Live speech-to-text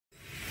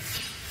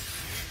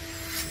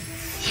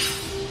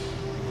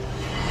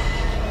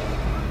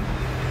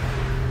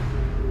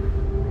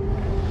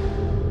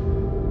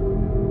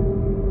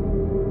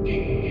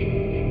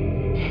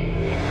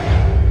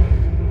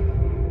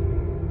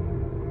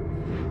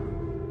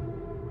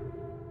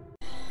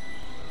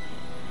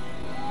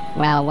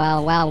Well,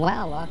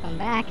 welcome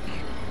back.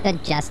 The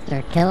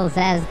Jester kills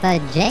as the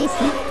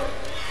Jason.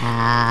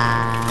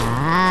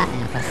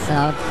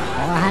 Episode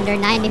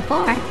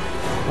 494.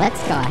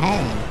 Let's go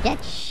ahead and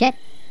get shit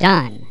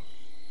done.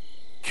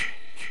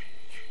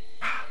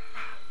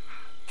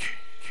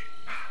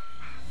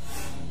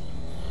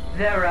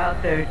 They're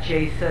out there,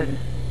 Jason.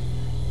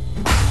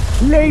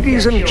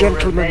 Ladies and Get your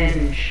gentlemen,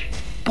 revenge.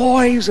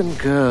 boys and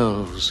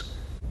girls,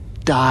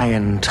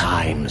 dying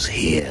times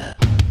here.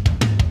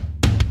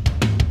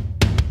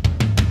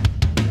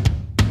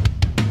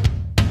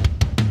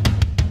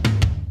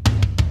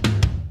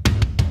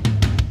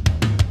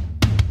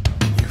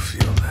 You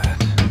feel that?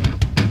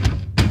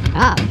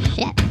 Oh,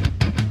 shit.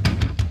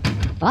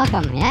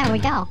 Welcome, yeah, we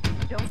go.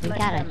 Don't We let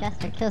got a them-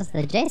 Jester kills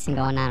the Jason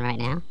going on right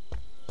now.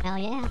 Hell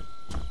yeah.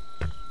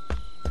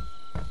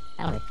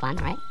 That'll be fun,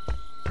 right?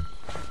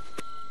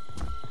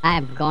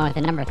 I'm going with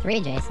the number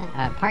 3 Jason,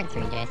 part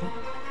 3 Jason,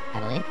 I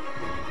believe.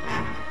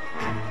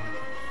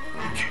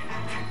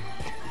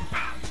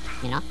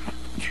 You know?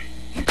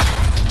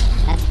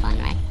 That's fun,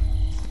 right?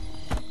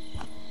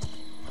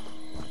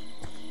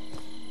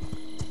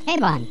 Hey,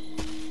 Bun!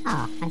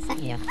 Oh, I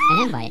sent you an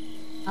invite.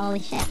 Holy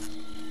shit.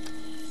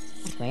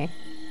 That's weird.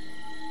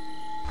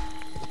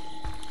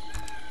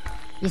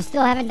 You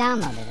still haven't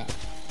downloaded it.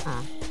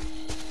 Huh.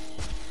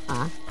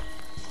 Huh.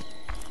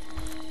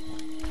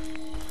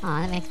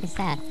 Aw, that makes me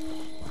sad.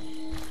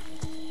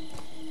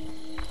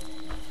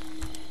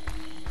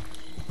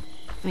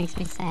 Makes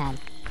me sad.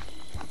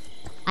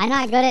 I'm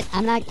not good at,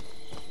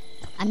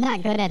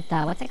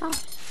 what's it called?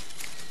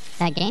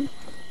 That game?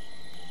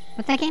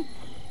 What's that game?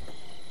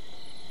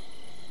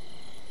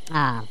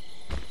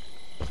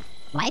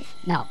 Life?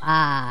 No,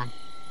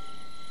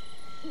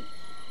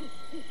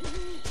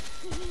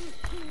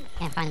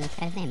 can't find this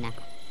guy's name now. Did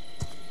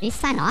he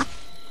sign off?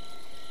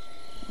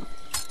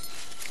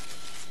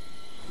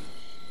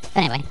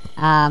 But anyway,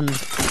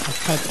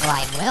 let's take,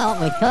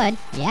 we could,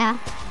 yeah.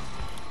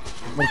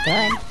 We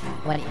could.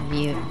 What, do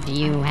you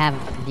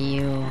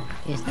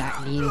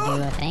do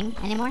a thing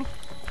anymore?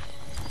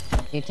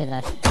 Due to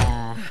the,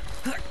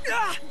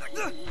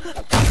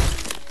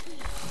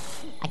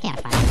 I can't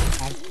find this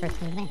guy's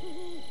first name.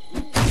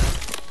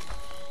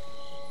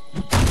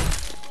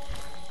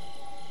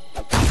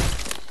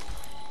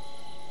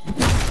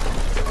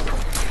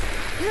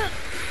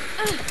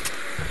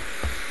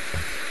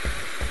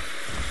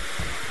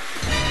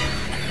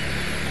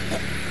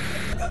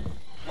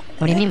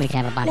 What do you mean we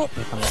can have a bunch of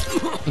people?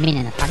 You mean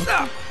in the party?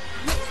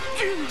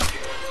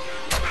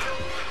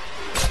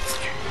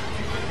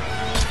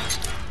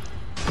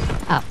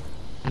 Oh,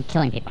 I'm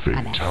killing people.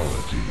 My bad.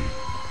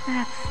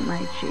 That's my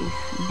Jason.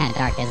 Kinda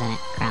dark, isn't it?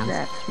 Crowns.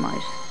 That's my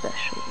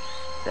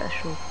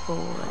special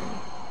boy.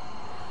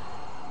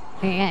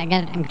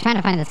 I'm trying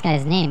to find this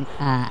guy's name.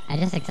 I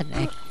just accepted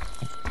it.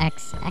 It's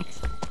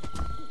XX.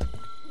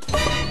 I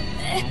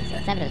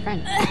accepted his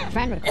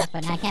friend request,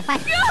 but I can't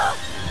find it.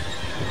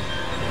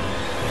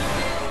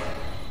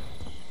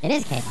 It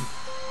is Caitlin.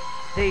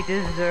 They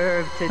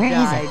deserve to Where is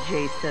die, it?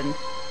 Jason.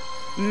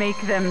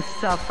 Make them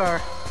suffer.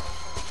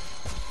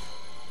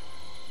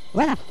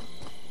 Where the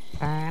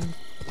Firm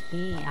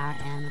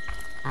P-R-M-I-N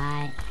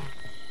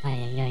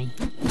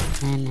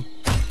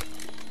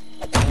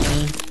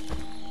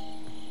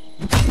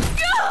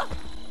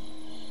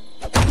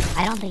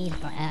I don't think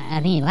I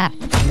think he left.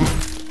 And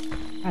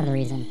that's part of the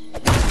reason.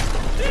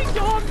 Ding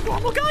dong,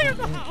 normal guy in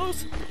the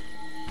house!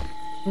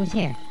 Who's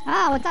here?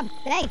 Oh, what's up?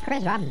 Hey,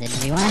 Chris Robinson.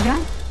 Do you want to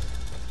join?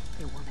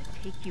 They want to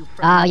take you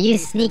from Oh, me, you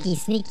Jason.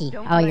 sneaky.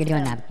 Don't Oh, let you're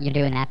doing them. that. You're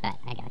doing that bet.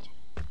 I gotcha.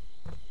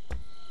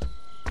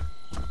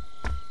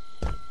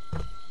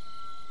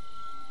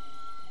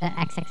 The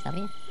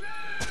XXW?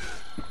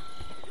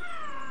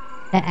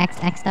 The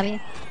XXW?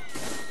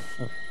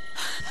 Oof.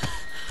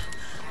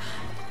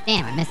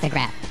 Damn, I missed the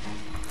grab.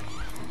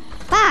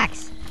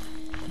 Fox!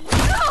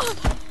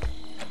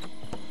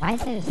 Why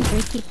is there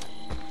 3 people?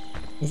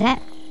 Is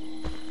that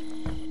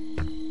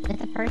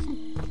the person?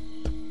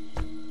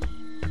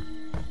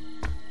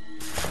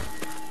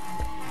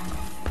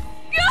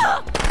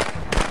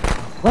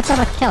 What's up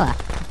with Killer?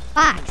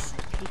 Fox!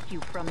 Take you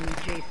from me,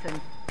 Jason.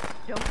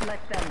 Don't let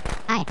them.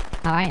 Hi,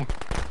 how are you?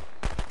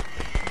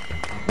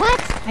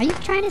 What? Are you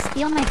trying to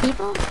steal my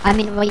people? I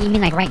mean, what, you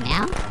mean like right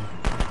now?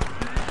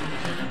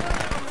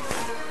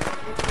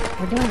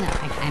 We're doing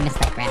I missed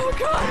that grab. We're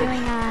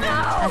doing,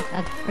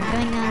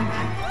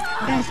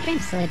 we're doing a stream,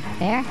 silly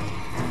bear. I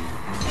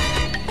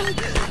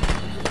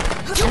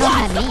don't know what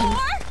that means.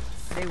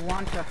 They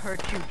want to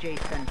hurt you,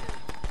 Jason.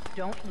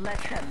 Don't let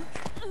them.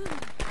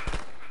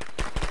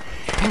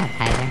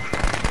 Sanitizer.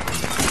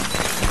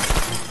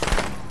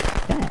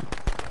 Good.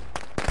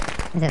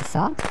 Is it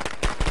salt?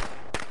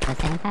 The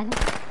sanitizer?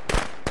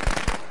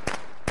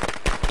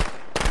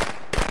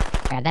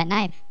 Grab that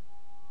knife.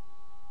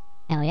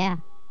 Hell yeah.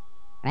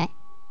 Right?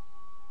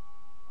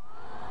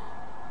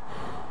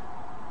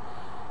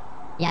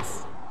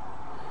 Yes.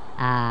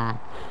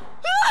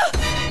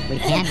 We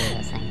can do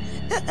those things.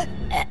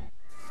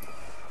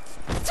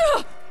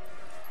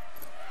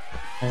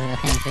 Those are the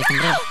things we can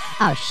do.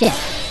 Oh shit.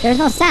 There's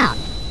no sound.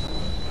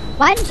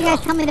 Why didn't you guys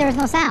tell me there was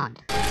no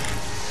sound?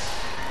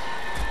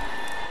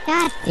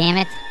 God damn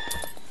it.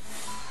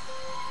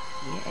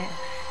 Yes.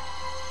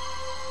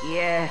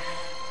 Yes.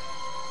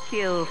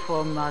 Kill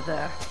for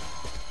mother.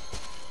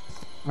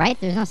 Right?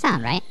 There's no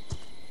sound, right?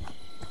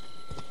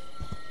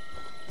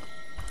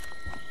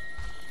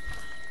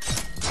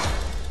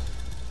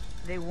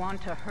 They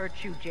want to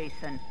hurt you,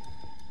 Jason.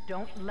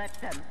 Don't let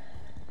them.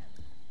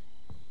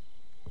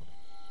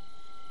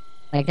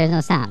 Like, there's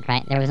no sound,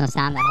 right? There was no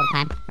sound that whole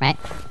time, right?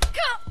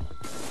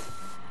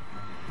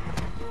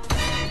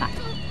 Fuck.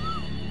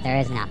 There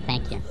is now,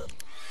 thank you.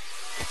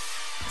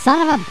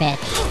 Son of a bitch.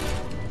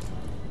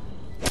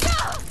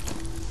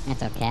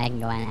 It's okay, I can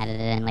go and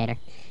edit it in later.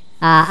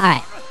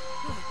 Alright.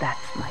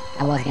 That's my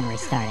I was gonna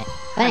restart it.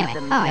 But anyway,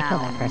 oh, I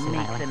killed that person,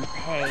 by the way. Them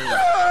pay.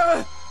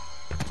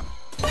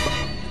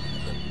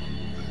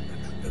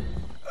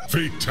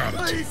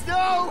 Fatality. Please,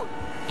 no!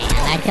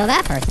 And I killed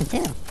that person,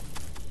 too.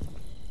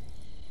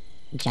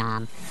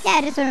 Jom. Yeah,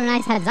 it just sort of a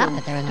nice heads up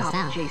that there was no Stop,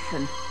 sound.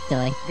 Jason.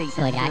 Silly. They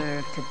Silly guy.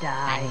 deserve to Guy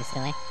die. who's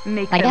silly.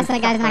 Make I guess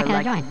them that guy's not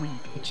suffer gonna like join. we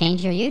did.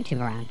 Change your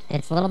YouTube around.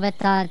 It's a little bit,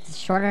 it's a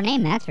shorter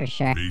name, that's for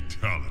sure.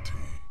 Fatality.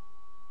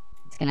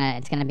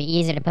 It's gonna be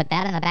easier to put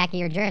that in the back of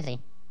your jersey.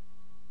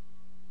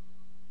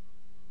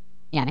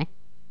 Yeah, man.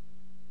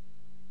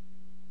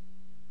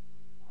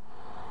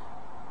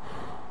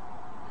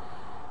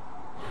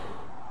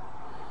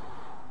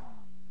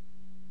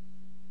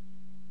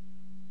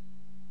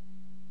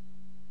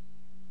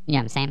 You know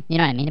what I'm saying? You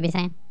know what I mean to be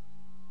saying?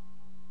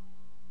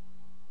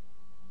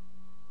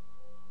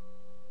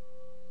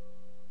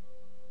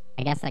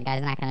 I guess that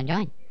guy's not gonna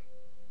join.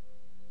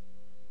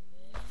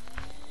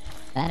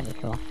 That'd be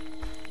cool.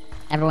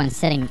 Everyone's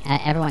sitting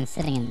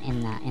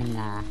in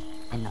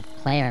the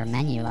player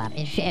menu.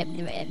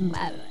 Hey,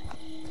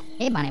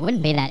 man, it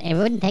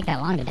wouldn't take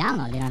that long to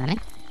download. You know what I mean?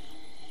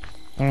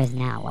 There is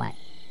now what?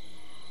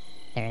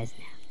 There is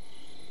now.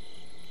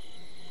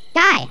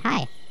 Guy,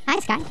 hi,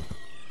 Sky.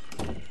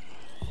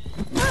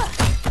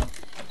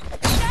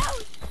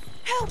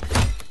 Help!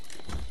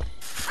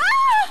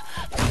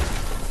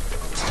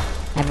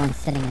 Everyone's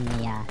sitting in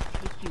the,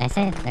 did I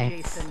say it?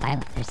 They're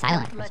silent. They're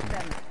silent for some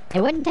reason.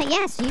 It wouldn't take,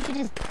 yeah, so you should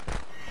just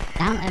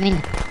down, I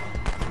mean,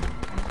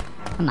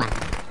 come on.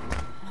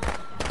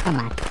 Come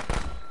on.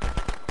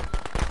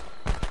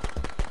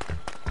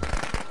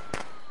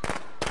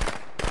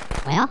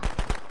 Well,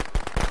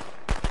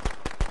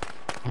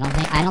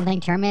 I don't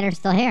think Terminator's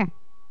still here.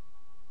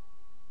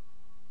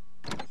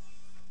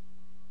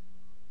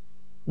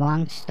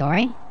 Long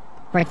story?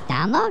 For its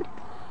download?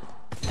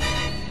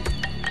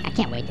 I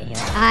can't wait to hear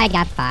it. I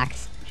got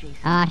Fox.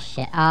 Oh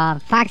shit.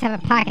 Fox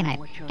have a pocket knife.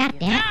 God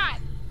damn it. God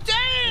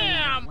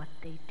damn! What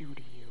they do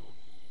to you,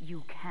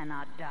 you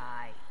cannot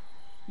die.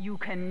 You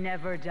can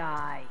never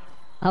die.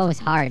 Oh, it was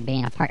hard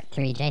being a part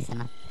 3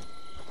 Jason.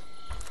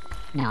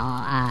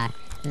 No,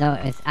 though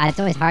it's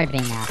always hard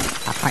being a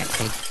part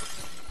 3.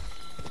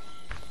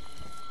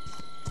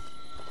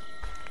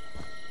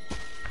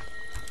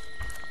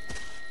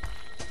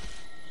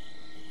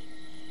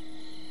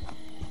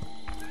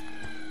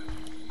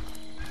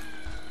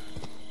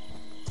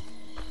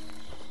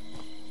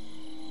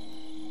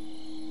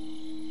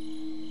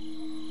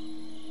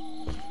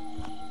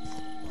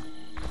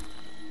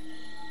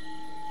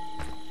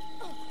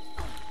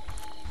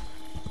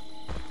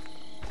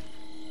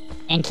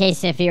 In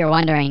case if you're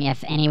wondering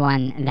if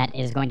anyone that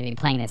is going to be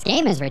playing this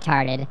game is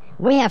retarded,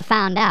 we have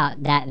found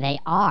out that they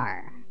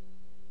are.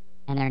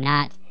 And they're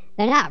not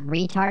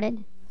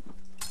retarded,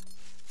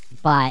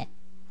 but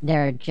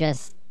they're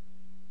just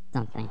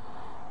something.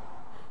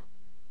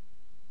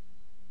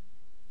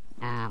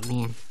 Oh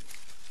man.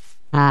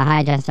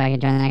 Hi Jester, I can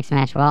join the next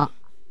match. Well,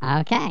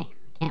 okay.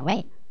 Can't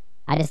wait.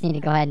 I just need to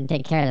go ahead and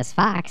take care of this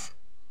fox.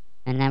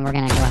 And then we're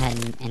gonna go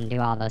ahead and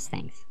do all those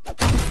things.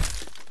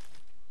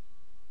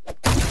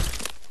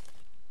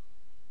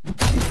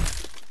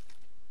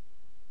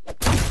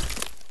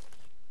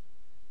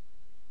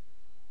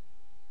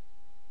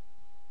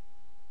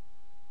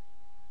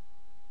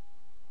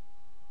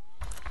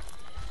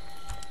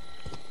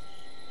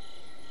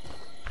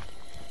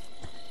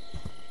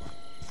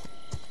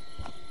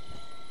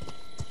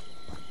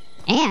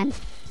 And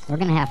we're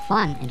gonna have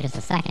fun in just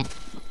a second.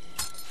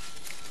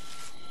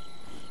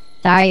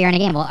 Sorry, you're in a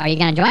game. Well, are you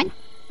gonna join?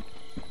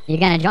 You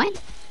gonna join?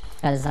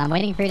 Because I'm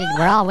waiting for you to.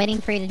 We're all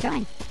waiting for you to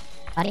join,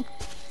 buddy.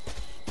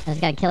 I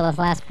just gotta kill this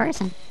last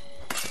person.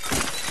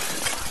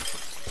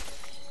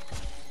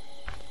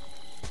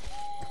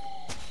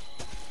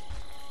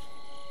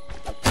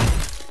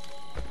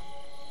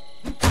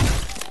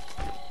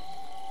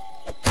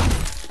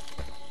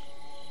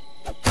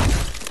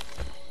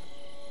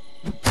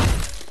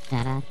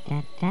 Da, da,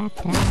 da, da,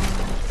 da.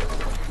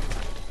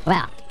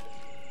 Well,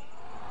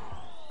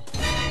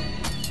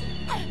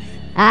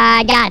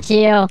 I got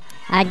you.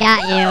 I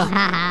got you.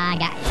 Haha, I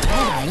got you.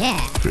 Oh yeah.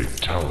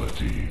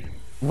 Fatality.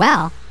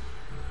 Well,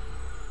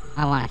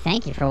 I want to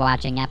thank you for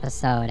watching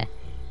episode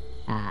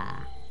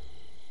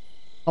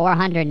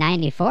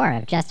 494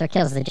 of Jester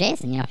Kills the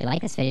Jason. You know, if you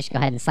like this video, just go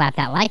ahead and slap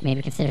that like.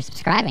 Maybe consider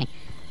subscribing.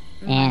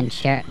 And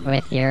share it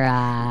with your,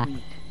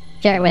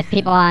 share it with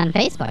people on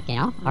Facebook, you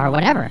know, or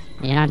whatever.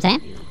 You know what I'm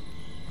saying?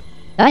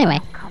 So anyway,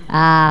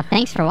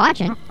 thanks for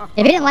watching. If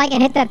you didn't like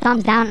it, hit that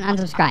thumbs down and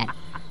unsubscribe.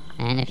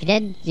 And if you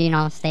did, you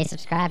know, stay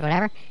subscribed,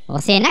 whatever. We'll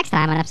see you next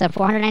time on episode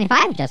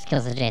 495 of Just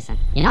Kills the Jason.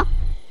 You know?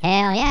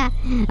 Hell yeah.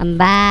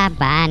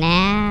 Bye-bye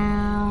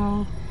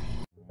now.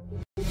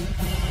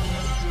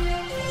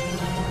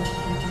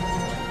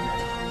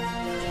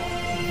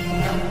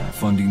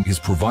 Funding is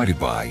provided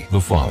by the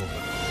following.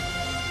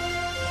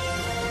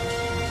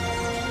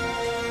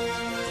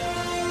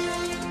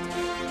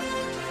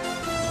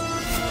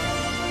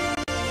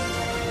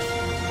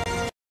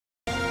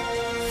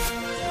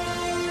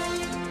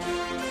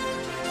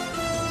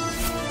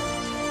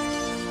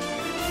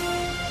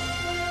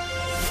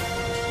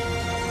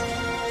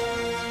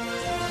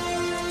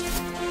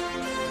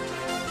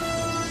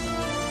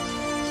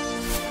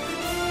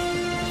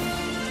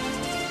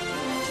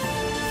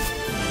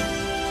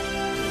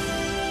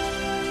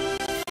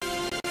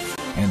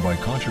 And by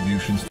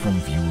contributions from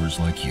viewers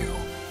like you.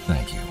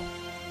 Thank you.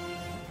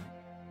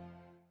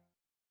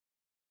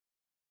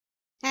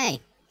 Hey,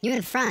 you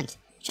in front.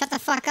 Shut the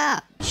fuck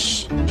up.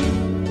 Shh.